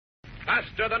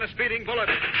Faster than a speeding bullet.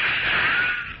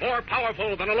 More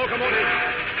powerful than a locomotive.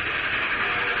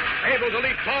 Able to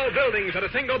leap tall buildings at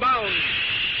a single bound.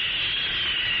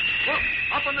 Look,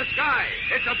 up in the sky.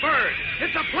 It's a bird.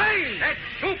 It's a plane. It's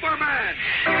Superman.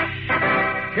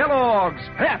 Kellogg's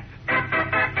Pep.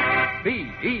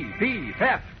 P-E-P,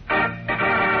 Pep.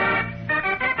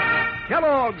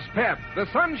 Kellogg's Pep, the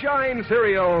Sunshine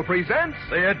Cereal, presents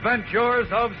The Adventures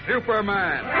of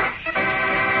Superman.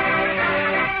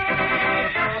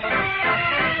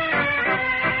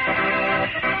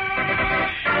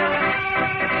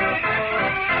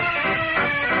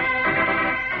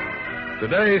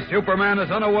 Today, Superman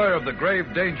is unaware of the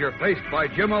grave danger faced by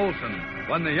Jim Olsen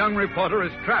when the young reporter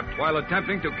is trapped while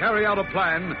attempting to carry out a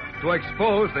plan to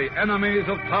expose the enemies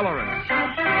of tolerance.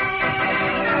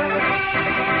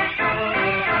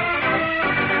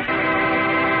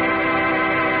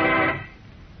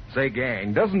 Say,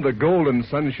 gang, doesn't the golden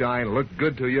sunshine look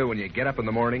good to you when you get up in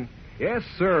the morning? Yes,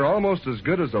 sir, almost as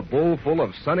good as a bowl full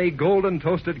of sunny, golden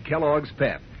toasted Kellogg's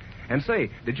Pep. And say,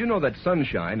 did you know that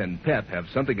sunshine and Pep have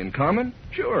something in common?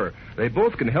 Sure, they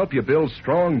both can help you build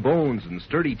strong bones and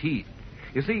sturdy teeth.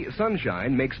 You see,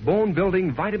 sunshine makes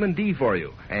bone-building vitamin D for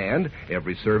you, and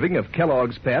every serving of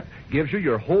Kellogg's Pep gives you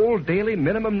your whole daily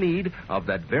minimum need of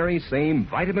that very same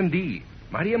vitamin D.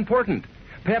 Mighty important.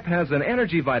 Pep has an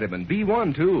energy vitamin,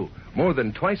 B1, too, more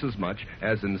than twice as much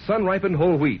as in sun-ripened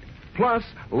whole wheat, plus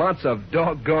lots of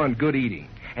doggone good eating.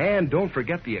 And don't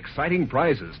forget the exciting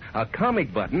prizes, a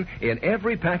comic button in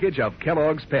every package of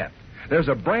Kellogg's Pep. There's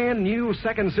a brand new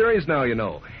second series now, you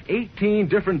know. 18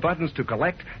 different buttons to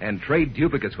collect and trade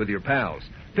duplicates with your pals.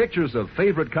 Pictures of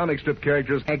favorite comic strip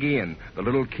characters, again, the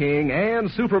Little King and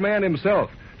Superman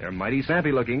himself. They're mighty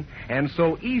snappy looking and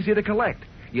so easy to collect.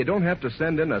 You don't have to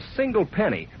send in a single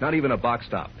penny, not even a box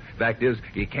top. Fact is,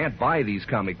 you can't buy these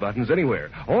comic buttons anywhere.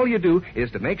 All you do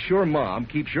is to make sure Mom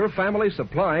keeps your family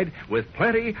supplied with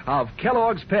plenty of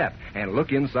Kellogg's Pep and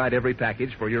look inside every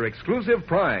package for your exclusive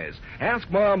prize.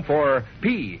 Ask Mom for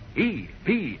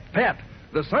P-E-P, Pep,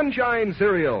 the Sunshine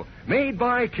Cereal, made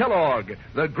by Kellogg,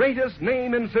 the greatest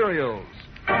name in cereals.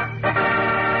 And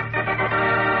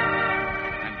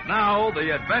now,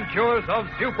 The Adventures of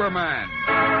Superman.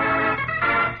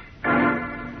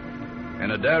 In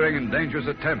a daring and dangerous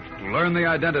attempt to learn the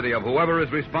identity of whoever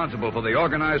is responsible for the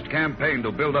organized campaign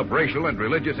to build up racial and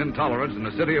religious intolerance in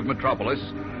the city of Metropolis,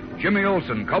 Jimmy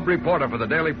Olsen, cub reporter for the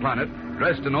Daily Planet,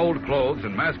 dressed in old clothes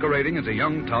and masquerading as a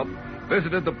young tup,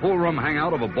 visited the pool room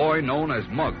hangout of a boy known as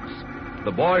Muggs,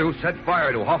 the boy who set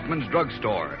fire to Hoffman's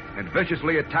drugstore and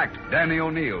viciously attacked Danny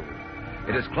O'Neill.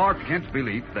 It is Clark Kent's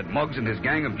belief that Muggs and his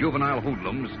gang of juvenile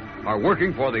hoodlums are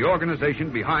working for the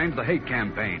organization behind the hate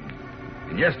campaign.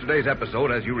 In yesterday's episode,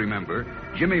 as you remember,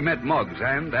 Jimmy met Muggs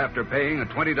and, after paying a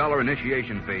 $20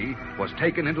 initiation fee, was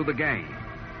taken into the gang.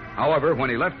 However, when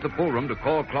he left the pool room to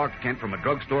call Clark Kent from a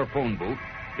drugstore phone booth,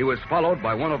 he was followed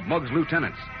by one of Muggs'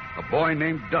 lieutenants, a boy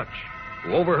named Dutch,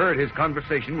 who overheard his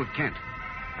conversation with Kent.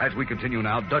 As we continue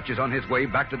now, Dutch is on his way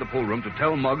back to the pool room to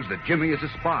tell Muggs that Jimmy is a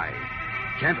spy.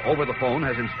 Kent, over the phone,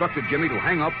 has instructed Jimmy to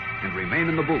hang up and remain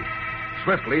in the booth.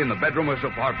 Swiftly, in the bedroom of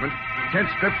his apartment, Kent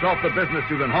strips off the business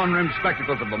suit and horn-rimmed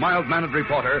spectacles of the mild-mannered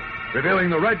reporter, revealing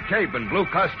the red cape and blue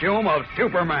costume of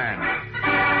Superman.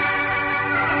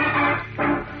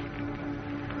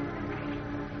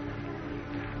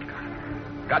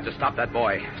 Got to stop that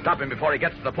boy. Stop him before he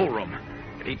gets to the pool room.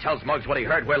 If he tells Muggs what he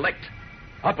heard, we're licked.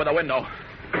 Up with the window.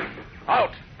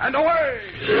 Out and away!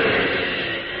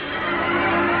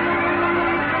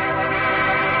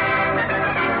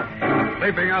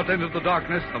 Leaping out into the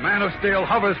darkness, the Man of Steel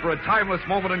hovers for a timeless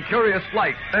moment in curious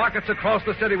flight, rockets across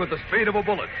the city with the speed of a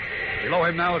bullet. Below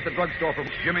him now is the drugstore from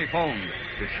which Jimmy phoned.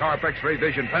 His sharp X-ray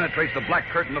vision penetrates the black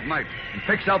curtain of night and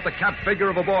picks out the capped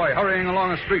figure of a boy hurrying along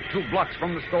a street 2 blocks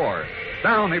from the store.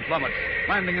 Down he plummets,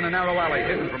 landing in a narrow alley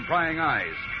hidden from prying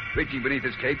eyes. Reaching beneath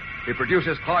his cape, he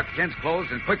produces Clark Kent's clothes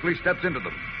and quickly steps into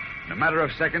them. In a matter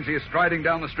of seconds, he is striding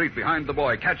down the street behind the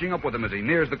boy, catching up with him as he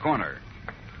nears the corner.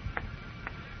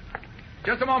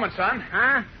 Just a moment, son.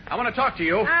 Huh? I want to talk to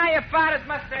you. Ah, your father's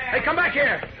mustache. Hey, come back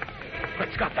here.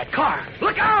 Let's stop that car.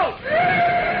 Look out!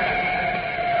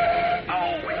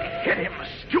 Oh, he hit him, a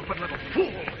stupid little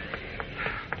fool.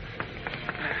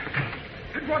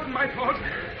 It wasn't my fault.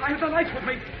 I had the lights with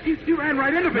me. He ran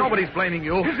right into me. Nobody's blaming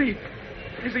you.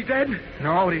 Is he dead?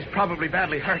 No, but he's probably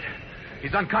badly hurt.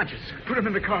 He's unconscious. Put him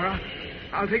in the car.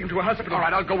 I'll take him to a hospital. All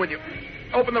right, I'll go with you.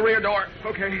 Open the rear door.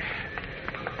 Okay.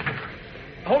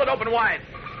 Hold it open wide.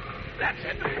 That's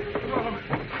it. Oh,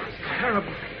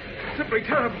 terrible. Simply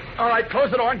terrible. All right,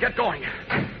 close the door and get going.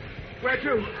 Where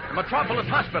to? The Metropolis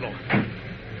Hospital.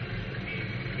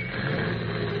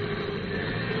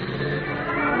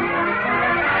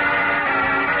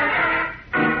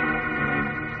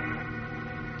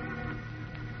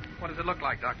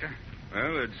 Doctor?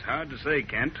 Well, it's hard to say,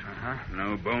 Kent. Uh-huh.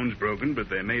 No bones broken, but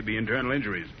there may be internal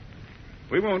injuries.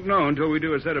 We won't know until we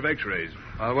do a set of x-rays.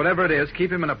 Well, whatever it is,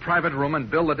 keep him in a private room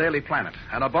and bill the Daily Planet.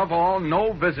 And above all,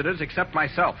 no visitors except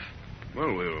myself.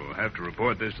 Well, we'll have to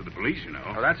report this to the police, you know.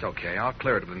 Oh, that's okay. I'll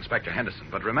clear it with Inspector Henderson.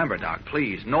 But remember, Doc,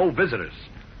 please, no visitors.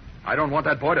 I don't want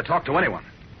that boy to talk to anyone.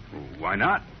 Why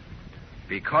not?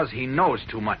 Because he knows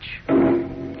too much.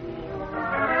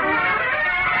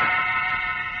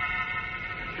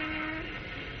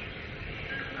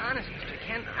 Honest, Mr.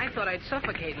 Kent, I thought I'd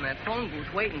suffocate in that phone booth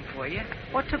waiting for you.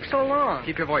 What took so long?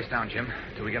 Keep your voice down, Jim,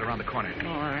 till we get around the corner.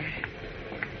 All right.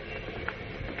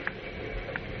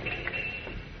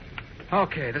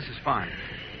 Okay, this is fine.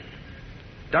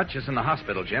 Dutch is in the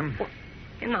hospital, Jim. What?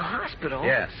 In the hospital?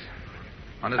 Yes.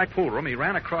 On his pool room, he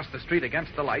ran across the street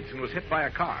against the lights and was hit by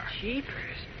a car.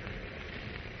 Jeepers.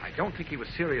 I don't think he was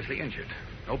seriously injured.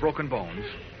 No broken bones.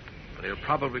 But he'll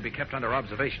probably be kept under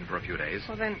observation for a few days.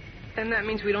 Well, then that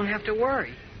means we don't have to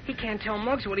worry. He can't tell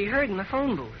Muggs what he heard in the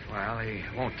phone booth. Well, he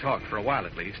won't talk for a while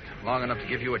at least. Long enough to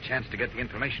give you a chance to get the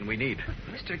information we need.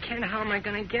 Mr. Kent, how am I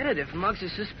going to get it if Muggs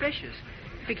is suspicious?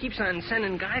 If he keeps on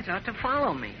sending guys out to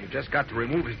follow me. You've just got to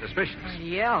remove his suspicions.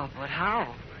 Yeah, but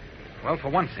how? Well, for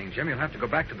one thing, Jim, you'll have to go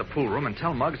back to the pool room and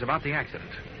tell Muggs about the accident.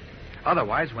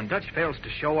 Otherwise, when Dutch fails to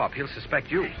show up, he'll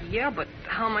suspect you. Yeah, but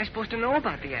how am I supposed to know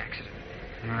about the accident?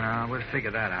 We'll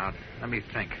figure that out. Let me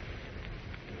think.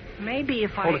 Maybe if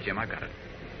Hold it, Jim. I've got it.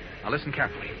 Now, listen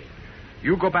carefully.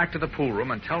 You go back to the pool room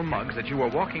and tell Muggs that you were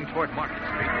walking toward Market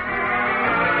Street.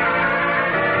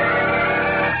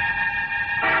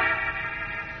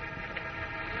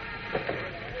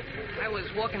 I was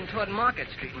walking toward Market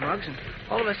Street, Muggs, and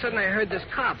all of a sudden I heard this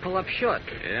car pull up short.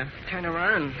 Yeah? Turned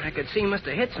around, and I could see he must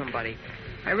have hit somebody.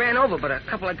 I ran over, but a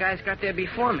couple of guys got there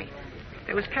before me.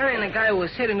 They was carrying a guy who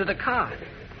was hit into the car,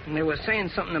 and they were saying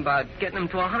something about getting him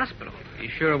to a hospital. You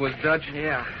sure it was Dutch?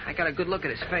 Yeah, I got a good look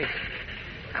at his face.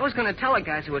 I was going to tell the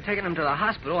guys who were taking him to the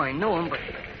hospital I knew him, but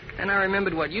then I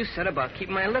remembered what you said about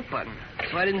keeping my lip button,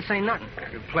 so I didn't say nothing.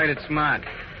 You played it smart.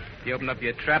 If you opened up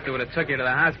your trap, they would have took you to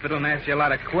the hospital and asked you a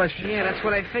lot of questions. Yeah, that's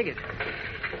what I figured.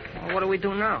 Well, what do we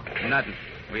do now? Nothing.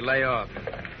 We lay off.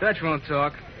 Dutch won't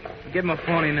talk. Give him a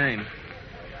phony name.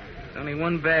 There's only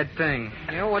one bad thing.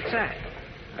 Yeah, what's that?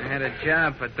 I had a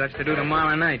job for Dutch to do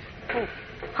tomorrow night. Oh,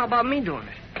 how about me doing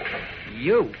it?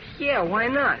 You? Yeah, why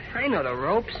not? I know the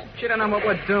ropes. You don't know what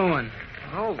we're doing.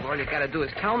 Oh, all you got to do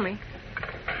is tell me.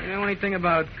 You know anything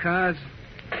about cars?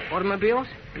 Automobiles?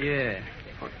 Yeah.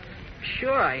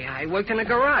 Sure, I worked in a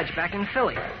garage back in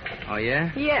Philly. Oh,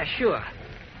 yeah? Yeah, sure.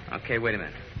 Okay, wait a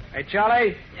minute. Hey,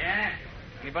 Charlie? Yeah?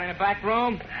 Anybody in the back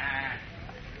room?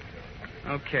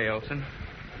 Nah. Okay, Olsen.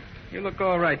 You look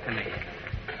all right to me.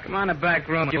 Come on in the back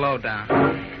room. Low down.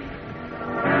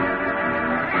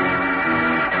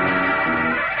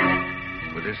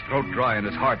 With his throat dry and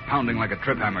his heart pounding like a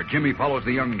trip hammer, Jimmy follows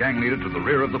the young gang leader to the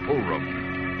rear of the pool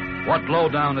room. What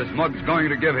lowdown is Muggs going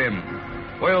to give him?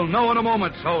 We'll know in a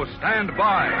moment, so stand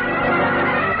by.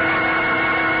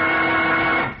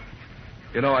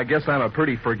 You know, I guess I'm a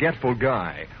pretty forgetful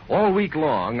guy. All week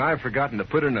long, I've forgotten to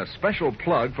put in a special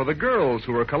plug for the girls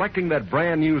who are collecting that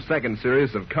brand new second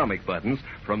series of comic buttons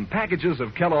from packages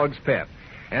of Kellogg's Pep.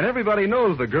 And everybody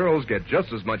knows the girls get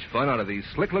just as much fun out of these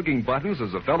slick-looking buttons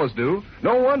as the fellas do.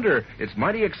 No wonder. It's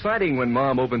mighty exciting when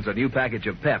Mom opens a new package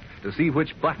of Pep to see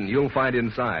which button you'll find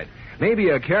inside. Maybe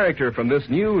a character from this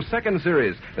new second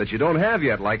series that you don't have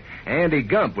yet, like Andy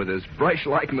Gump with his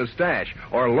brush-like mustache,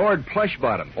 or Lord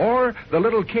Plushbottom, or the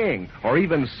Little King, or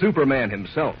even Superman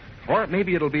himself. Or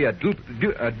maybe it'll be a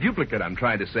duplicate, I'm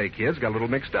trying to say, kids. Got a little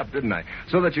mixed up, didn't I?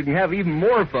 So that you can have even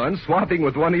more fun swapping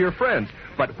with one of your friends.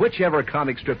 But whichever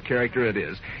comic strip character it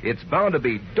is, it's bound to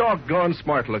be doggone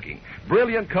smart-looking.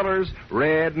 Brilliant colors,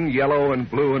 red and yellow and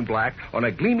blue and black, on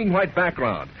a gleaming white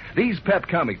background. These Pep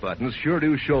comic buttons sure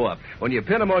do show up when you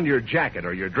pin them on your jacket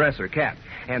or your dress or cap.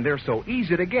 And they're so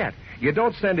easy to get. You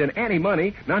don't send in any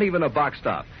money, not even a box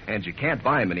top. And you can't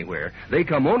buy them anywhere. They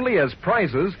come only as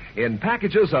prizes in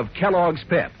packages of Kellogg's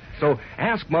Pep. So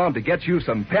ask Mom to get you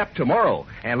some Pep tomorrow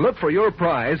and look for your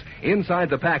prize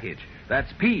inside the package.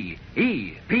 That's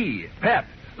P-E-P, Pep,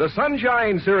 the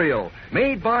Sunshine Cereal,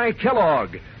 made by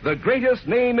Kellogg, the greatest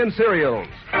name in cereals.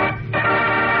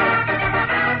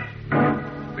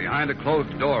 Behind a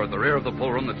closed door at the rear of the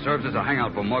pool room that serves as a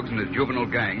hangout for Muggs and his juvenile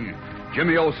gang,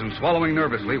 Jimmy Olsen, swallowing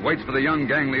nervously, waits for the young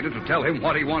gang leader to tell him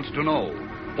what he wants to know.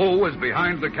 Who is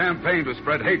behind the campaign to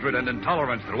spread hatred and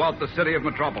intolerance throughout the city of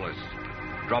Metropolis?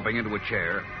 Dropping into a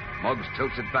chair, Muggs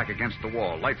tilts it back against the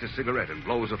wall, lights a cigarette, and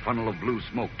blows a funnel of blue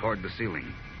smoke toward the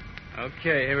ceiling.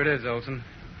 Okay, here it is, Olsen.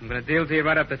 I'm going to deal to you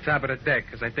right up the top of the deck,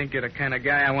 because I think you're the kind of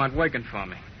guy I want working for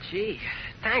me. Gee,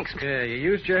 thanks. Yeah, you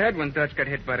used your head when Dutch got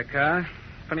hit by the car.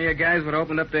 Plenty of guys would have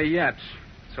opened up their yachts.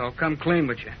 So I'll come clean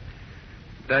with you.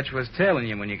 Dutch was tailing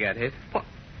you when you got hit. What?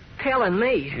 Tailing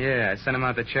me? Yeah, I sent him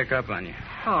out to check up on you.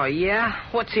 Oh, yeah?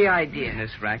 What's the idea? In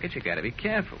this racket, you got to be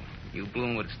careful. You blew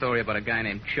him with a story about a guy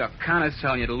named Chuck Connor's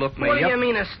telling you to look me up. What do you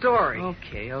mean, a story?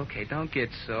 Okay, don't get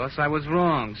sauce. I was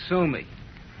wrong. Sue me.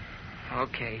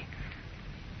 Okay.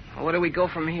 Well, where do we go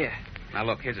from here? Now,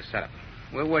 look, here's a setup.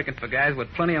 We're working for guys with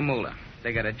plenty of moolah.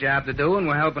 They got a job to do, and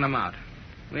we're helping them out.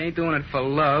 We ain't doing it for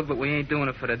love, but we ain't doing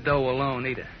it for the dough alone,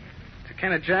 either. It's the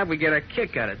kind of job we get a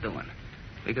kick out of doing,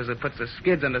 because it puts the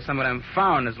skids under some of them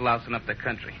foreigners lousing up the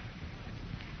country.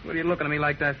 What are you looking at me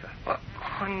like that for?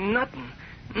 Nothing.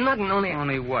 Nothing, only...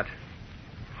 Only what?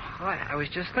 I was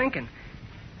just thinking.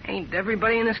 Ain't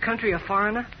everybody in this country a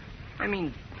foreigner? I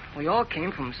mean, we all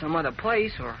came from some other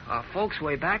place, or our folks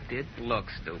way back did. Look,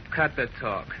 Stu, cut the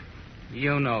talk.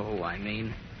 You know who I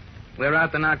mean. We're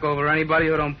out to knock over anybody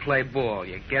who don't play ball.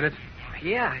 You get it?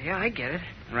 Yeah, I get it.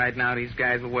 Right now, these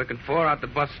guys we're working for are out to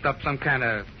bust up some kind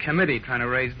of committee trying to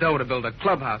raise dough to build a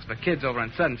clubhouse for kids over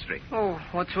on Sutton Street. Oh,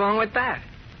 what's wrong with that?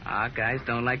 Our guys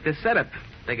don't like the setup.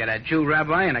 They got a Jew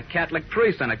rabbi and a Catholic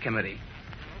priest on a committee.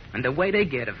 And the way they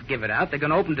give it out, they're going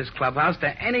to open this clubhouse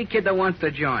to any kid that wants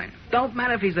to join. Don't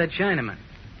matter if he's a Chinaman.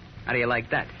 How do you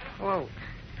like that? Well,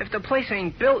 if the place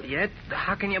ain't built yet,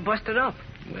 how can you bust it up?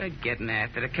 We're getting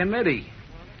after the committee.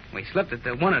 We slipped it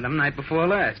to one of them night before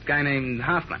last, guy named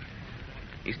Hoffman.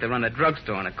 Used to run a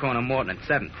drugstore on the corner of Morton and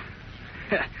 7th.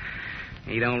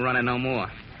 He don't run it no more.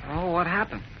 Oh, what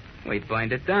happened? We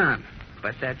burned it down.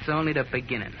 But that's only the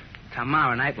beginning.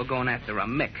 Tomorrow night we're going after a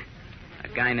Mick, a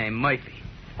guy named Murphy.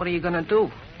 What are you going to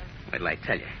do? Wait till I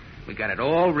tell you. We got it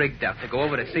all rigged up to go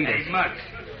over to see this. Hey, Muggs,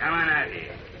 come on out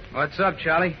here. What's up,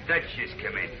 Charlie? Dutch just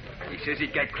come in. He says he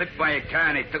got clipped by a car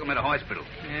and they took him to the hospital.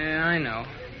 Yeah, I know.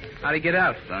 How'd he get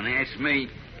out? Don't ask me.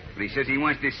 But he says he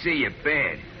wants to see you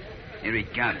bad. Here he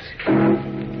comes.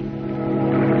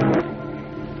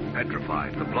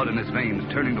 Petrified, the blood in his veins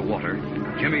turning to water,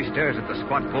 Jimmy stares at the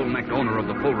squat, full-necked owner of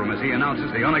the pool room as he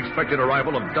announces the unexpected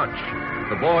arrival of Dutch,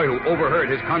 the boy who overheard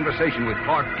his conversation with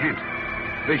Clark Kent.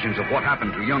 Visions of what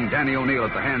happened to young Danny O'Neill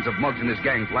at the hands of Muggs and his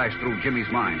gang flash through Jimmy's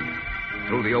mind.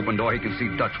 Through the open door, he can see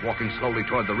Dutch walking slowly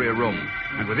toward the rear room,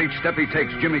 and with each step he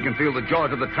takes, Jimmy can feel the jaws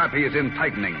of the trap he is in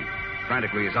tightening.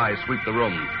 Frantically, his eyes sweep the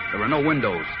room. There are no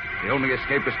windows. The only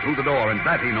escape is through the door, and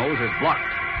that, he knows, is blocked.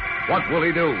 What will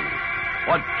he do?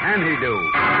 What can he do?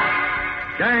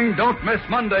 Gang, don't miss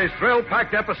Monday's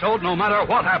thrill-packed episode no matter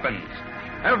what happens.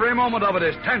 Every moment of it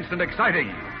is tense and exciting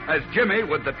as Jimmy,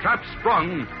 with the trap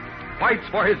sprung, fights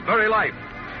for his very life.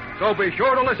 So be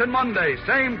sure to listen Monday,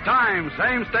 same time,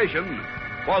 same station,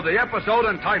 for the episode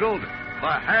entitled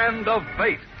The Hand of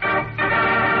Fate.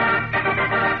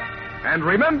 And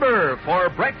remember, for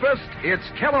breakfast, it's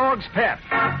Kellogg's Pep.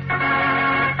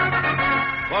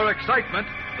 For excitement,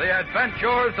 the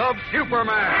adventures of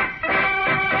Superman.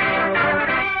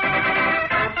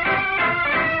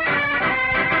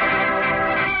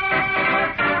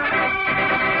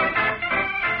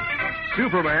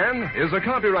 Superman is a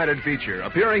copyrighted feature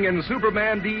appearing in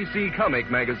Superman DC comic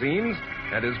magazines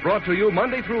and is brought to you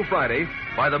Monday through Friday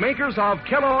by the makers of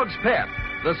Kellogg's Pep,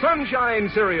 the Sunshine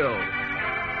Cereal.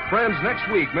 Friends, next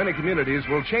week, many communities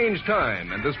will change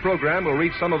time, and this program will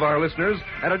reach some of our listeners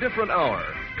at a different hour.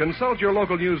 Consult your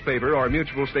local newspaper or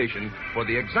mutual station for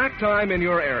the exact time in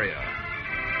your area.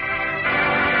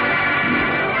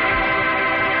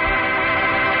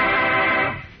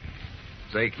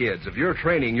 Say, kids, if you're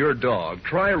training your dog,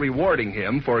 try rewarding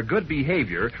him for good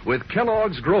behavior with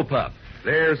Kellogg's Grow Pup.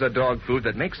 There's a dog food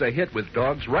that makes a hit with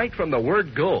dogs right from the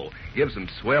word go. Gives them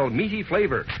swell, meaty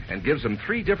flavor and gives them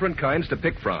 3 different kinds to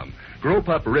pick from. Grow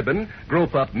Pup Ribbon, Grow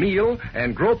Pup Meal,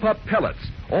 and Grow Pup Pellets.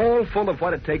 All full of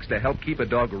what it takes to help keep a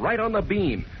dog right on the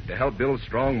beam, to help build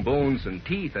strong bones and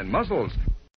teeth and muscles.